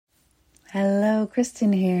Hello,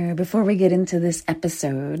 Kristen here. Before we get into this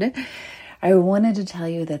episode, I wanted to tell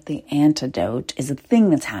you that The Antidote is a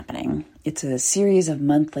thing that's happening. It's a series of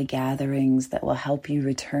monthly gatherings that will help you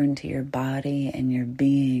return to your body and your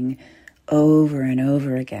being over and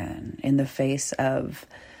over again in the face of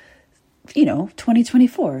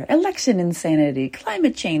 2024, election insanity,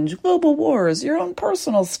 climate change, global wars, your own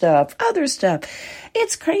personal stuff, other stuff.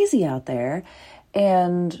 It's crazy out there.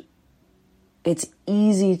 And it's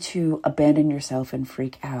easy to abandon yourself and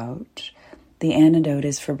freak out. The antidote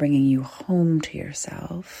is for bringing you home to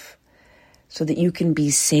yourself so that you can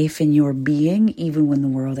be safe in your being, even when the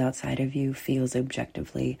world outside of you feels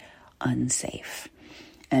objectively unsafe.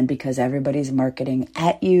 And because everybody's marketing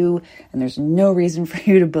at you and there's no reason for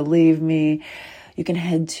you to believe me, you can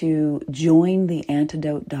head to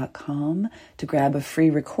jointheantidote.com to grab a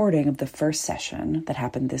free recording of the first session that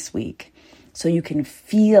happened this week, so you can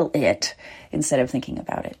feel it instead of thinking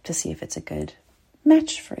about it to see if it's a good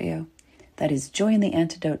match for you. That is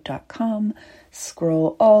jointheantidote.com.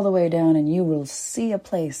 Scroll all the way down and you will see a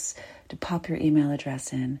place to pop your email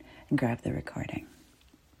address in and grab the recording.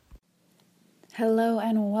 Hello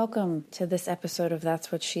and welcome to this episode of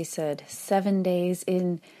That's What She Said. 7 days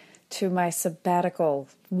into my sabbatical,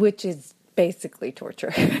 which is basically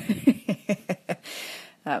torture.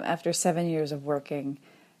 After 7 years of working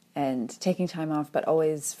and taking time off, but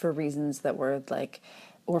always for reasons that were like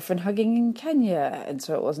orphan hugging in Kenya. And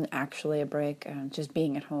so it wasn't actually a break. Just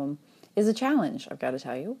being at home is a challenge, I've got to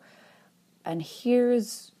tell you. And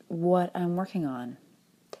here's what I'm working on.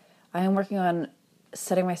 I am working on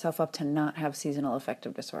setting myself up to not have seasonal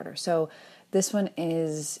affective disorder. So this one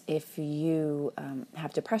is if you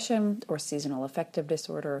have depression or seasonal affective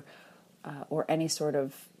disorder or any sort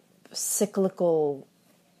of cyclical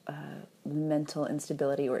mental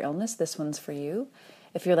instability or illness, this one's for you.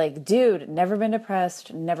 If you're like, dude, never been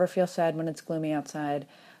depressed, never feel sad when it's gloomy outside,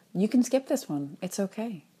 you can skip this one. It's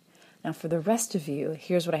okay. Now, for the rest of you,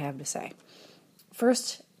 here's what I have to say.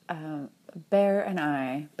 First,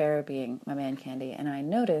 Bear being my man Candy, and I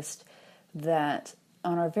noticed that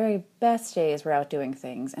on our very best days, we're out doing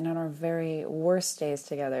things, and on our very worst days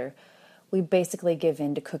together, we basically give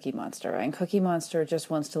in to Cookie Monster. And Cookie Monster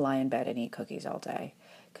just wants to lie in bed and eat cookies all day.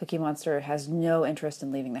 Cookie Monster has no interest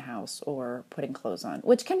in leaving the house or putting clothes on,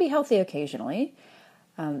 which can be healthy occasionally.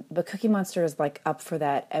 But Cookie Monster is like up for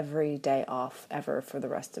that every day off ever for the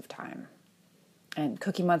rest of time. And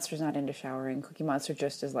Cookie Monster's not into showering. Cookie Monster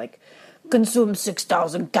just is like, consume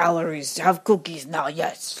 6,000 calories, have cookies now,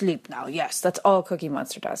 yes, sleep now, yes. That's all Cookie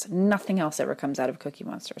Monster does. Nothing else ever comes out of Cookie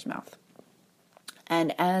Monster's mouth.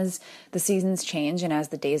 And as the seasons change and as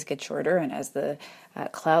the days get shorter and as the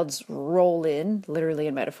clouds roll in, literally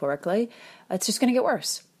and metaphorically, it's just going to get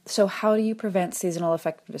worse. So how do you prevent seasonal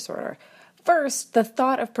affective disorder? First, the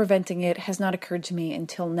thought of preventing it has not occurred to me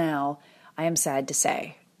until now, I am sad to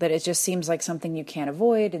say, that it just seems like something you can't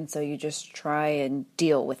avoid, and so you just try and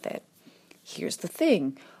deal with it. Here's the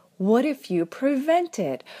thing. What if you prevent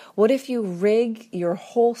it? What if you rig your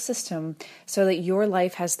whole system so that your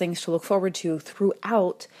life has things to look forward to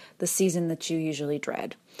throughout the season that you usually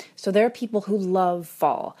dread? So there are people who love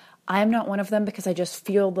fall. I'm not one of them because I just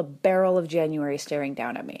feel the barrel of January staring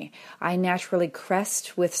down at me. I naturally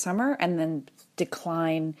crest with summer and then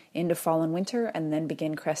decline into fall and winter and then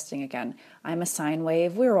begin cresting again. I'm a sine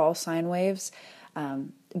wave. We're all sine waves.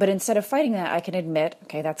 But instead of fighting that, I can admit,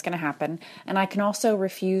 okay, that's going to happen. And I can also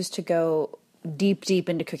refuse to go deep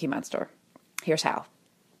into Cookie Monster. Here's how.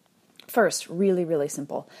 First, really, really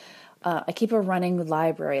simple. I keep a running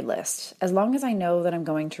library list. As long as I know that I'm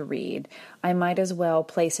going to read, I might as well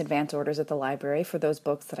place advance orders at the library for those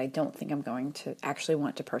books that I don't think I'm going to actually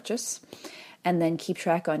want to purchase. And then keep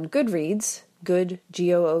track on Goodreads, Good,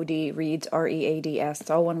 G-O-O-D, Reads, R-E-A-D-S, it's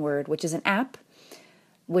all one word, which is an app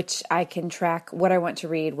which I can track what I want to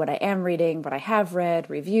read, what I am reading, what I have read,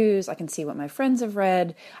 reviews. I can see what my friends have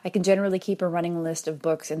read. I can generally keep a running list of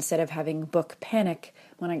books instead of having book panic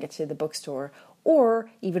when I get to the bookstore, or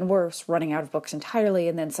even worse, running out of books entirely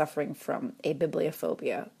and then suffering from a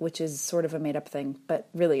bibliophobia, which is sort of a made-up thing, but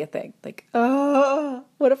really a thing. Like,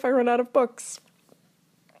 what if I run out of books?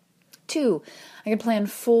 2, I can plan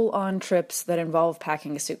full-on trips that involve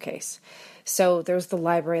packing a suitcase. So there's the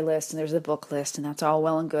library list and there's the book list, and that's all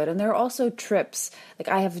well and good. And there are also trips. Like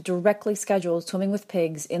I have directly scheduled swimming with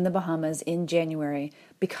pigs in the Bahamas in January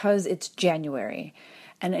because it's January.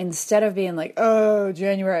 And instead of being like, oh,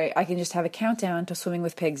 January, I can just have a countdown to swimming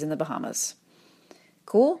with pigs in the Bahamas.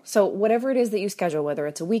 Cool? So whatever it is that you schedule, whether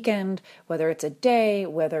it's a weekend, whether it's a day,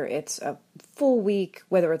 whether it's a full week,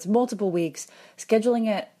 whether it's multiple weeks, scheduling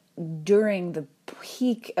it during the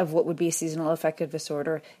peak of what would be seasonal affective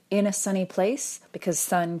disorder in a sunny place, because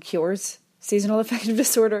sun cures seasonal affective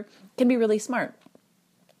disorder, can be really smart.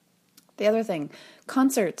 The other thing,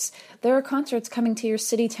 concerts. There are concerts coming to your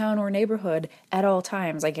city, town, or neighborhood at all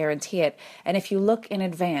times, I guarantee it. And if you look in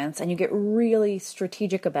advance and you get really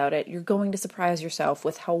strategic about it, you're going to surprise yourself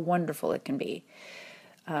with how wonderful it can be.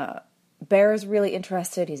 Bear is really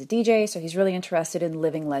interested. He's a DJ, so he's really interested in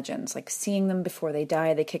living legends, like seeing them before they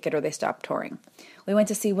die, they kick it, or they stop touring. We went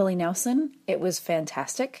to see Willie Nelson. It was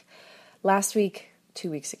fantastic. Last week,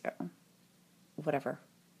 2 weeks ago, whatever,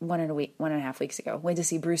 1.5 weeks ago, went to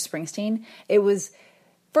see Bruce Springsteen. It was,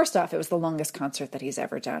 first off, it was the longest concert that he's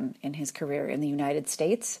ever done in his career in the United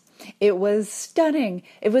States. It was stunning.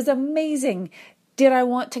 It was amazing. Did I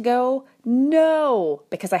want to go? No,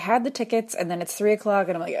 because I had the tickets and then it's 3:00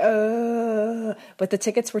 and I'm like, but the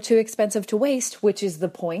tickets were too expensive to waste, which is the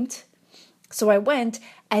point. So I went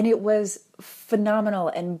and it was phenomenal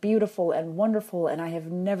and beautiful and wonderful. And I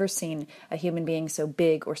have never seen a human being so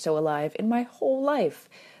big or so alive in my whole life.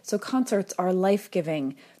 So concerts are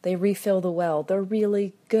life-giving. They refill the well. They're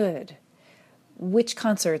really good. Which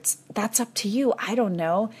concerts? That's up to you. I don't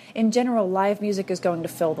know. In general, live music is going to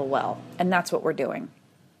fill the well, and that's what we're doing.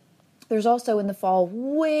 There's also in the fall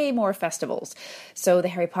way more festivals. So the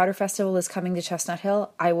Harry Potter Festival is coming to Chestnut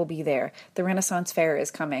Hill. I will be there. The Renaissance Fair is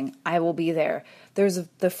coming. I will be there.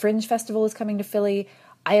 The Fringe Festival is coming to Philly.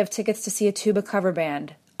 I have tickets to see a tuba cover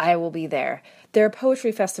band. I will be there. There are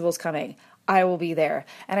poetry festivals coming. I will be there.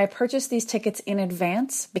 And I purchased these tickets in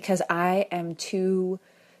advance because I am too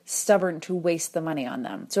stubborn to waste the money on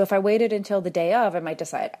them. So if I waited until the day of, I might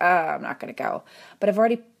decide, I'm not going to go. But I've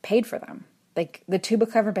already paid for them. Like the tuba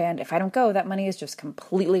cover band, if I don't go, that money is just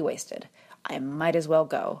completely wasted. I might as well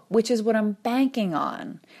go, which is what I'm banking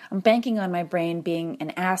on. I'm banking on my brain being an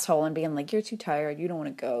asshole and being like, you're too tired, you don't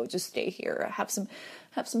want to go, just stay here, have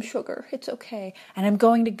some sugar, it's okay. And I'm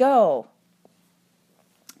going to go.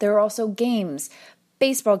 There are also games.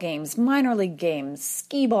 Baseball games, minor league games,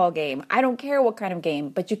 skee-ball game. I don't care what kind of game,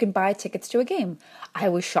 but you can buy tickets to a game. I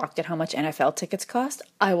was shocked at how much NFL tickets cost.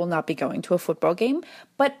 I will not be going to a football game,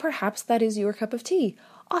 but perhaps that is your cup of tea.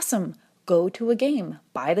 Awesome. Go to a game.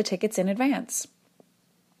 Buy the tickets in advance.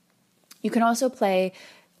 You can also play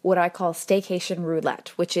what I call staycation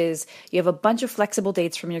roulette, which is you have a bunch of flexible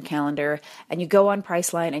dates from your calendar and you go on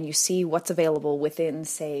Priceline and you see what's available within,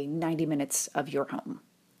 say, 90 minutes of your home.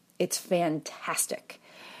 It's fantastic.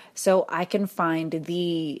 So I can find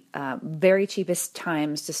the very cheapest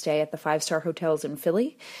times to stay at the 5-star hotels in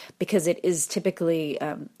Philly because it is typically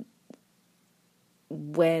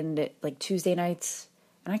when like Tuesday nights,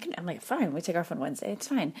 and I'm like, fine, we take off on Wednesday. It's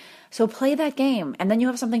fine. So play that game. And then you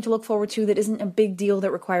have something to look forward to that isn't a big deal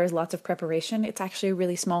that requires lots of preparation. It's actually a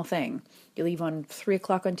really small thing. You leave on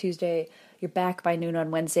 3:00 on Tuesday. You're back by noon on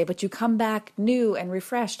Wednesday, but you come back new and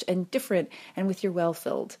refreshed and different and with your well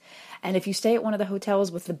filled. And if you stay at one of the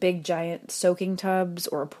hotels with the big giant soaking tubs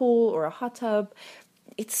or a pool or a hot tub,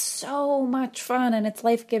 it's so much fun and it's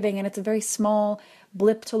life-giving and it's a very small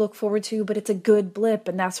blip to look forward to, but it's a good blip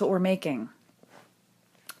and that's what we're making.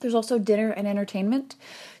 There's also dinner and entertainment.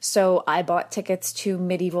 So I bought tickets to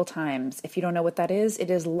Medieval Times. If you don't know what that is, it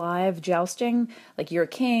is live jousting. Like you're a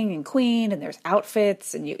king and queen and there's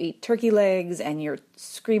outfits and you eat turkey legs and you're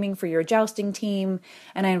screaming for your jousting team.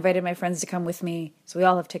 And I invited my friends to come with me. So we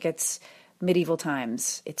all have tickets. Medieval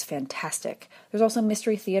Times. It's fantastic. There's also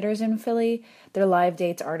mystery theaters in Philly. Their live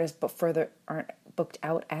dates aren't booked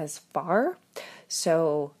out as far.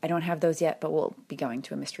 So I don't have those yet, but we'll be going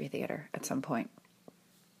to a mystery theater at some point.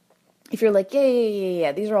 If you're like,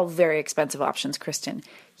 yeah, these are all very expensive options, Kristen.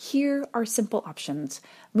 Here are simple options.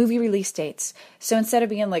 Movie release dates. So instead of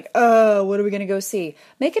being like, what are we going to go see?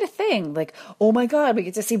 Make it a thing. Like, oh my God, we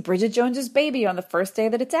get to see Bridget Jones's Baby on the first day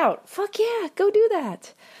that it's out. Fuck yeah, go do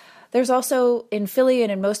that. There's also, in Philly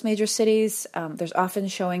and in most major cities, there's often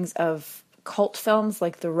showings of cult films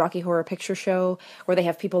like the Rocky Horror Picture Show, where they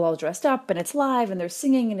have people all dressed up and it's live and they're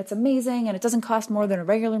singing and it's amazing and it doesn't cost more than a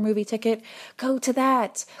regular movie ticket. Go to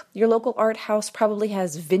that. Your local art house probably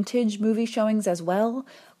has vintage movie showings as well.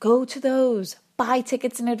 Go to those. Buy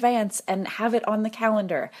tickets in advance and have it on the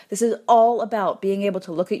calendar. This is all about being able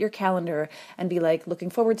to look at your calendar and be like, looking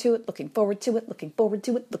forward to it, looking forward to it, looking forward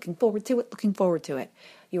to it, looking forward to it, looking forward to it.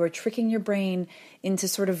 You are tricking your brain into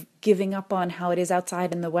sort of giving up on how it is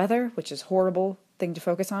outside in the weather, which is a horrible thing to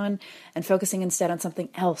focus on, and focusing instead on something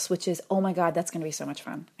else, which is, oh my God, that's going to be so much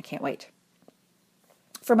fun. I can't wait.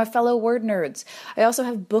 For my fellow word nerds, I also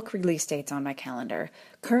have book release dates on my calendar.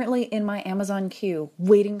 Currently in my Amazon queue,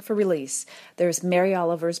 waiting for release, there's Mary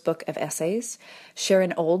Oliver's book of essays,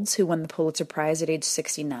 Sharon Olds, who won the Pulitzer Prize at age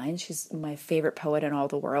 69, she's my favorite poet in all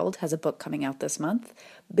the world, has a book coming out this month.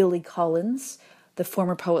 Billy Collins, the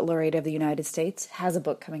former poet laureate of the United States, has a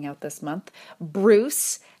book coming out this month.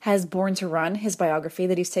 Bruce has Born to Run, his biography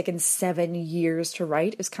that he's taken 7 years to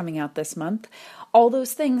write, is coming out this month. All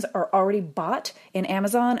those things are already bought in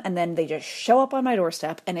Amazon, and then they just show up on my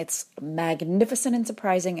doorstep, and it's magnificent and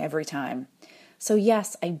surprising every time. So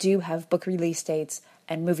yes, I do have book release dates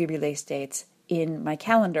and movie release dates in my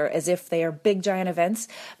calendar as if they are big giant events,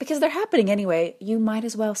 because they're happening anyway. You might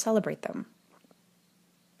as well celebrate them.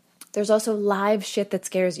 There's also live shit that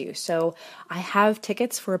scares you. So I have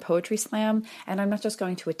tickets for a poetry slam, and I'm not just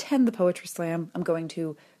going to attend the poetry slam, I'm going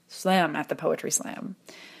to slam at the poetry slam.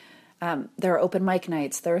 There are open mic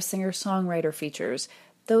nights, there are singer-songwriter features.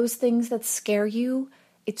 Those things that scare you,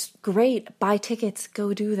 it's great. Buy tickets,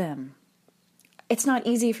 go do them. It's not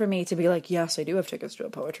easy for me to be like, yes, I do have tickets to a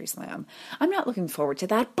poetry slam. I'm not looking forward to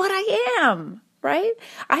that, but I am, right?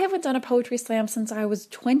 I haven't done a poetry slam since I was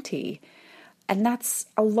 20. And that's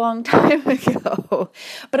a long time ago.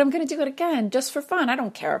 But I'm going to do it again just for fun. I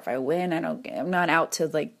don't care if I win. I'm not out to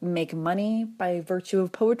like make money by virtue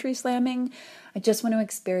of poetry slamming. I just want to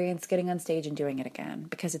experience getting on stage and doing it again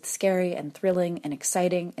because it's scary and thrilling and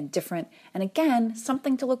exciting and different. And again,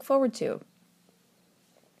 something to look forward to.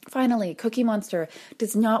 Finally, Cookie Monster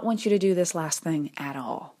does not want you to do this last thing at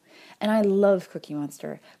all. And I love Cookie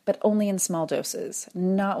Monster, but only in small doses.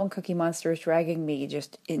 Not when Cookie Monster is dragging me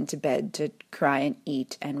just into bed to cry and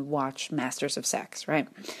eat and watch Masters of Sex, right?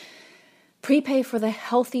 Prepay for the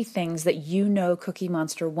healthy things that you know Cookie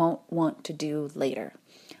Monster won't want to do later.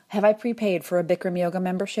 Have I prepaid for a Bikram yoga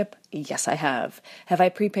membership? Yes, I have. Have I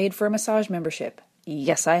prepaid for a massage membership?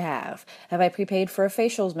 Yes, I have. Have I prepaid for a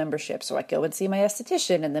facials membership so I go and see my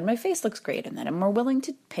esthetician and then my face looks great and then I'm more willing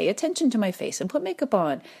to pay attention to my face and put makeup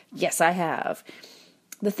on? Yes, I have.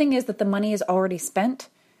 The thing is that the money is already spent,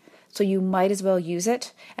 so you might as well use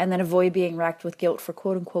it and then avoid being racked with guilt for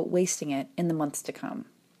quote-unquote wasting it in the months to come.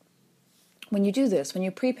 When you do this, when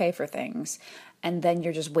you prepay for things and then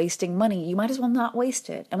you're just wasting money, you might as well not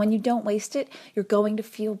waste it. And when you don't waste it, you're going to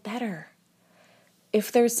feel better.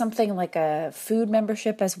 If there's something like a food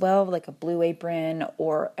membership as well, like a Blue Apron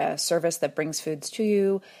or a service that brings foods to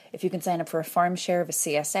you, if you can sign up for a farm share of a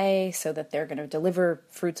CSA so that they're going to deliver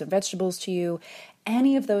fruits and vegetables to you,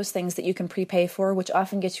 any of those things that you can prepay for, which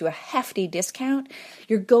often gets you a hefty discount,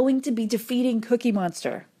 you're going to be defeating Cookie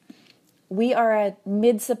Monster. We are at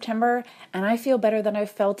mid-September, and I feel better than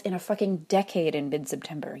I've felt in a fucking decade in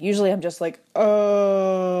mid-September. Usually I'm just like,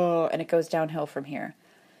 oh, and it goes downhill from here.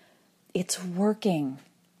 It's working.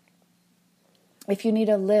 If you need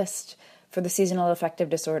a list for the seasonal affective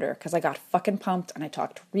disorder, because I got fucking pumped and I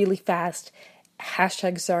talked really fast,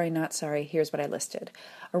 hashtag sorry, not sorry, here's what I listed.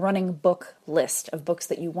 A running book list of books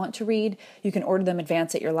that you want to read. You can order them in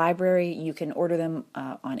advance at your library. You can order them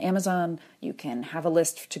on Amazon. You can have a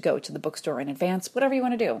list to go to the bookstore in advance. Whatever you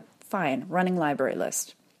want to do. Fine. Running library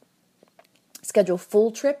list. Schedule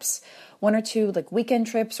full trips, 1 or 2 like weekend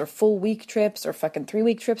trips or full week trips or fucking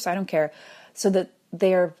 3-week trips, I don't care, so that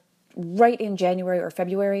they're right in January or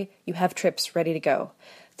February, you have trips ready to go.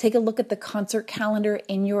 Take a look at the concert calendar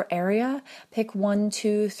in your area. Pick 1,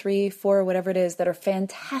 2, 3, 4, whatever it is that are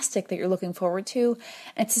fantastic that you're looking forward to.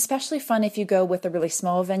 And it's especially fun if you go with a really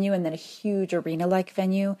small venue and then a huge arena-like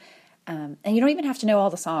venue. And you don't even have to know all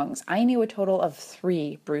the songs. I knew a total of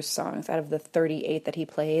 3 Bruce songs out of the 38 that he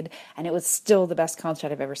played, and it was still the best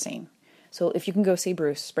concert I've ever seen. So if you can go see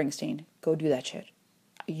Bruce Springsteen, go do that shit.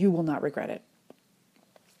 You will not regret it.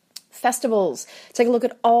 Festivals. Take a look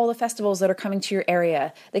at all the festivals that are coming to your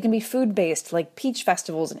area. They can be food-based, like peach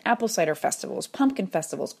festivals and apple cider festivals, pumpkin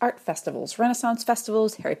festivals, art festivals, Renaissance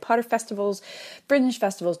festivals, Harry Potter festivals, fringe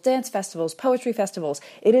festivals, dance festivals, poetry festivals.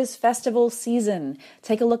 It is festival season.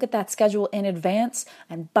 Take a look at that schedule in advance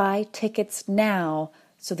and buy tickets now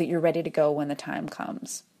so that you're ready to go when the time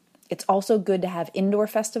comes. It's also good to have indoor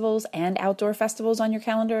festivals and outdoor festivals on your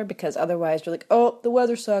calendar because otherwise you're like, oh, the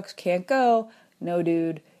weather sucks, can't go. No,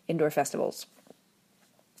 dude. Indoor festivals.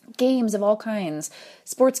 Games of all kinds.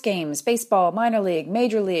 Sports games, baseball, minor league,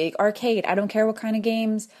 major league, arcade. I don't care what kind of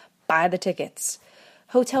games. Buy the tickets.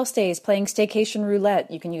 Hotel stays, playing staycation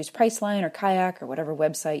roulette. You can use Priceline or Kayak or whatever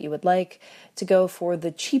website you would like to go for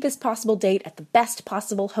the cheapest possible date at the best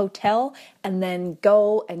possible hotel and then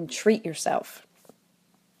go and treat yourself.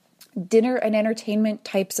 Dinner and entertainment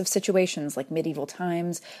types of situations like medieval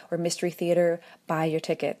times or mystery theater, buy your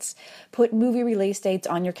tickets. Put movie release dates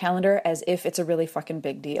on your calendar as if it's a really fucking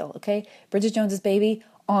big deal, okay? Bridget Jones's Baby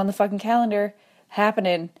on the fucking calendar,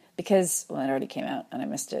 happening, because, well, it already came out and I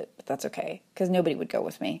missed it, but that's okay, because nobody would go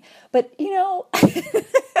with me. But, you know,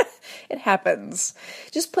 it happens.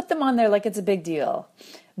 Just put them on there like it's a big deal.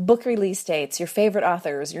 Book release dates, your favorite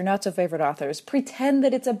authors, your not so favorite authors. Pretend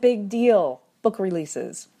that it's a big deal. Book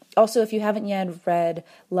releases. Also, if you haven't yet read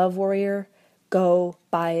Love Warrior, go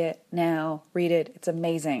buy it now. Read it. It's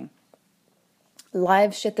amazing.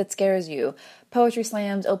 Live shit that scares you. Poetry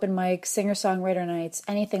slams, open mics, singer-songwriter nights,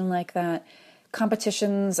 anything like that.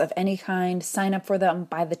 Competitions of any kind, sign up for them,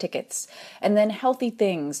 buy the tickets. And then healthy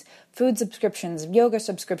things, food subscriptions, yoga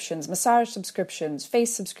subscriptions, massage subscriptions,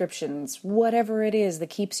 face subscriptions, whatever it is that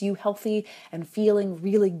keeps you healthy and feeling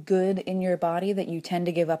really good in your body that you tend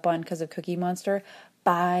to give up on because of Cookie Monster,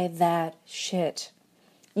 buy that shit.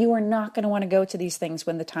 You are not going to want to go to these things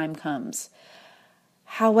when the time comes.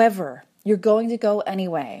 However, you're going to go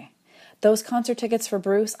anyway. Those concert tickets for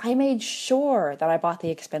Bruce, I made sure that I bought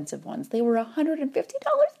the expensive ones. They were $150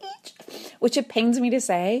 each, which it pains me to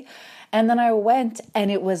say. And then I went,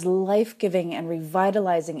 and it was life-giving and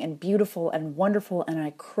revitalizing and beautiful and wonderful, and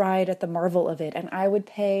I cried at the marvel of it. And I would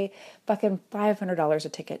pay fucking $500 a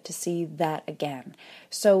ticket to see that again.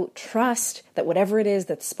 So trust that whatever it is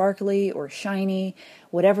that's sparkly or shiny,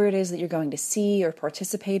 whatever it is that you're going to see or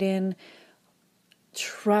participate in,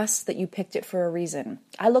 trust that you picked it for a reason.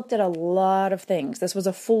 I looked at a lot of things. This was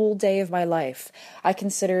a full day of my life. I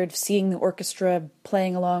considered seeing the orchestra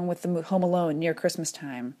playing along with the Home Alone near Christmas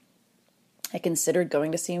time. I considered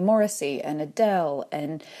going to see Morrissey and Adele,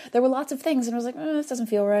 and there were lots of things, and I was like, this doesn't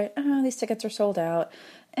feel right. These tickets are sold out.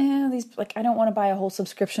 I don't want to buy a whole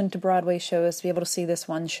subscription to Broadway shows to be able to see this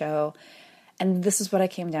one show. And this is what I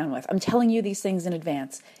came down with. I'm telling you these things in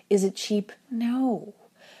advance. Is it cheap? No.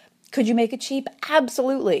 Could you make it cheap?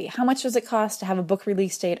 Absolutely. How much does it cost to have a book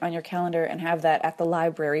release date on your calendar and have that at the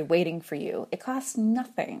library waiting for you? It costs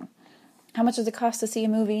nothing. How much does it cost to see a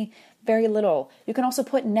movie? Very little. You can also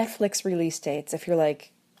put Netflix release dates if you're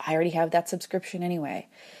like, I already have that subscription anyway.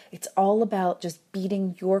 It's all about just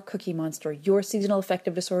beating your Cookie Monster, your seasonal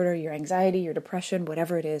affective disorder, your anxiety, your depression,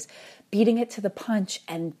 whatever it is, beating it to the punch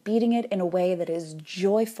and beating it in a way that is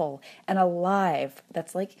joyful and alive.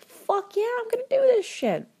 That's like, fuck yeah, I'm going to do this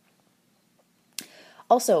shit.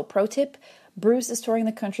 Also, pro tip, Bruce is touring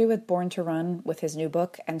the country with Born to Run with his new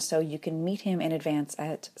book, and so you can meet him in advance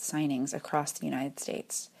at signings across the United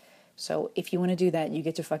States. So if you want to do that, you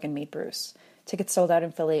get to fucking meet Bruce. Tickets sold out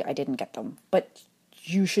in Philly. I didn't get them, but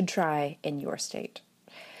you should try in your state.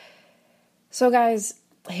 So guys,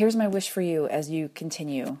 here's my wish for you as you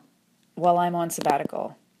continue while I'm on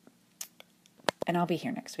sabbatical. And I'll be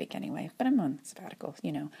here next week anyway, but I'm on sabbatical,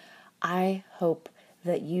 you know. I hope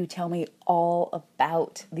that you tell me all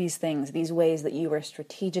about these things, these ways that you are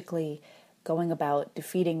strategically going about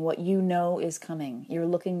defeating what you know is coming. You're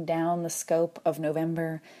looking down the scope of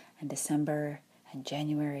November and December and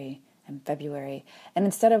January and February, and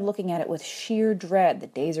instead of looking at it with sheer dread, the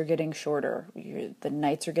days are getting shorter, the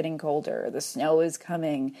nights are getting colder, the snow is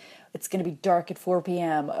coming, it's going to be dark at 4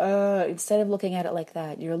 p.m. Instead of looking at it like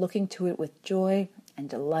that, you're looking to it with joy and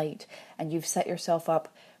delight, and you've set yourself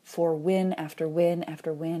up for win after win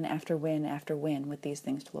after win after win after win with these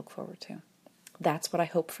things to look forward to. That's what I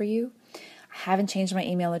hope for you. I haven't changed my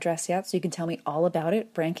email address yet, so you can tell me all about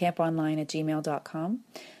it, brandcamponline@gmail.com,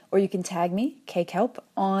 or you can tag me, kkelp,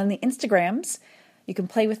 on the Instagrams. You can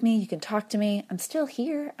play with me, you can talk to me. I'm still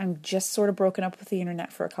here. I'm just sort of broken up with the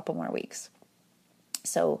internet for a couple more weeks.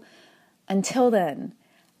 So until then,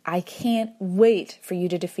 I can't wait for you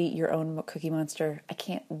to defeat your own Cookie Monster. I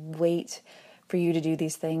can't wait for you to do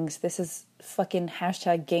these things. This is fucking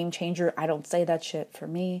hashtag game changer. I don't say that shit for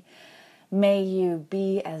me. May you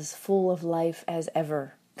be as full of life as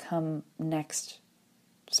ever come next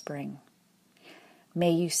spring.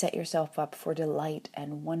 May you set yourself up for delight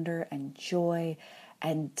and wonder and joy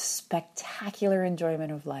and spectacular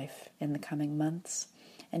enjoyment of life in the coming months.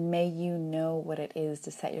 And may you know what it is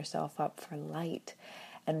to set yourself up for light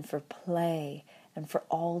and for play and for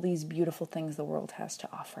all these beautiful things the world has to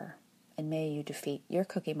offer. And may you defeat your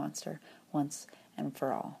Cookie Monster once and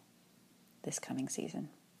for all this coming season.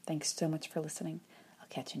 Thanks so much for listening. I'll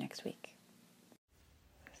catch you next week.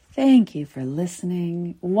 Thank you for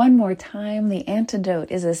listening. One more time, The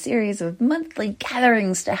Antidote is a series of monthly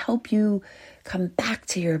gatherings to help you come back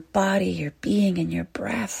to your body, your being, and your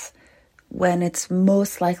breath when it's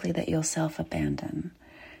most likely that you'll self-abandon.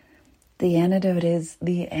 The antidote is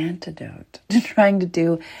the antidote to trying to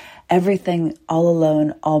do everything all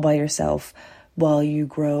alone, all by yourself, while you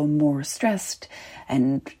grow more stressed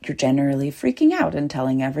and you're generally freaking out and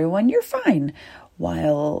telling everyone you're fine,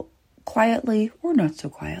 while quietly or not so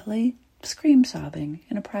quietly scream sobbing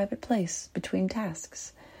in a private place between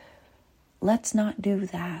tasks. Let's not do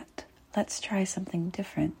that. Let's try something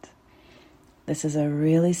different. This is a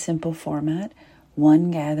really simple format,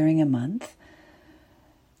 one gathering a month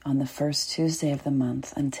on the first Tuesday of the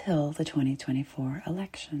month until the 2024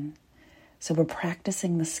 election. So we're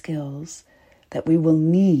practicing the skills that we will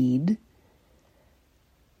need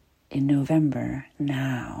in November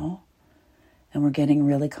now. And we're getting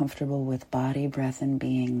really comfortable with body, breath, and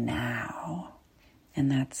being now. And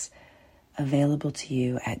that's available to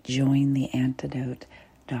you at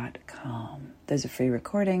jointheantidote.com. There's a free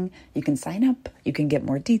recording. You can sign up. You can get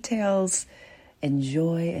more details.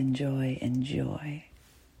 Enjoy, enjoy, enjoy.